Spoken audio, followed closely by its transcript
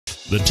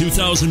The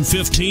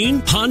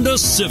 2015 Honda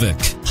Civic.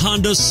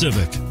 Honda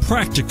Civic.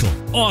 Practical,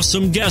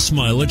 awesome gas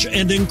mileage,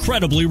 and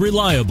incredibly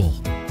reliable.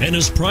 And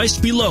is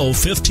priced below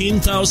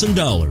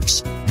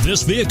 $15,000.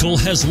 This vehicle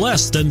has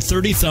less than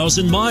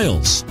 30,000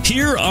 miles.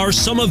 Here are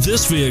some of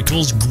this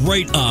vehicle's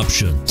great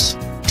options: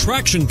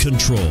 traction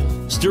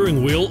control,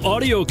 steering wheel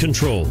audio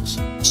controls,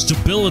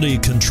 stability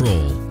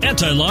control,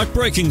 anti-lock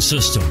braking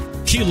system,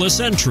 keyless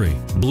entry,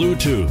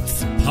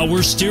 Bluetooth,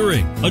 power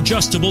steering,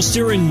 adjustable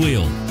steering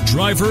wheel,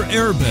 driver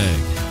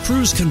airbag,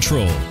 cruise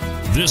control.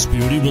 This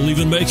beauty will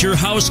even make your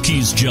house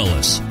keys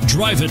jealous.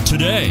 Drive it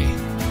today.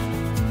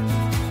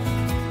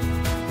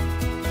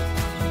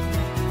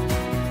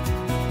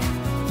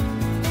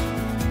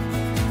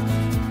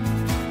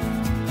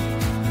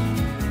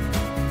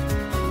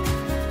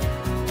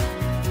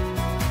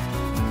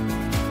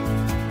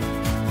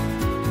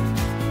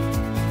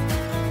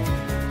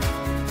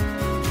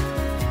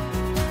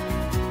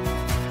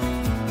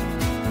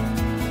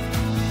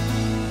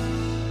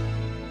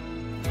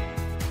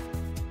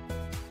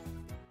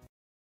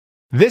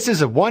 This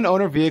is a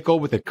one-owner vehicle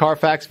with a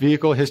CARFAX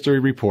Vehicle History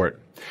Report.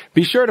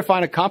 Be sure to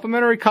find a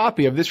complimentary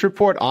copy of this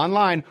report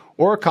online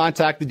or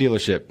contact the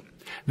dealership.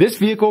 This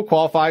vehicle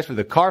qualifies for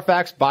the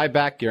CARFAX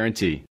Buyback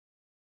Guarantee.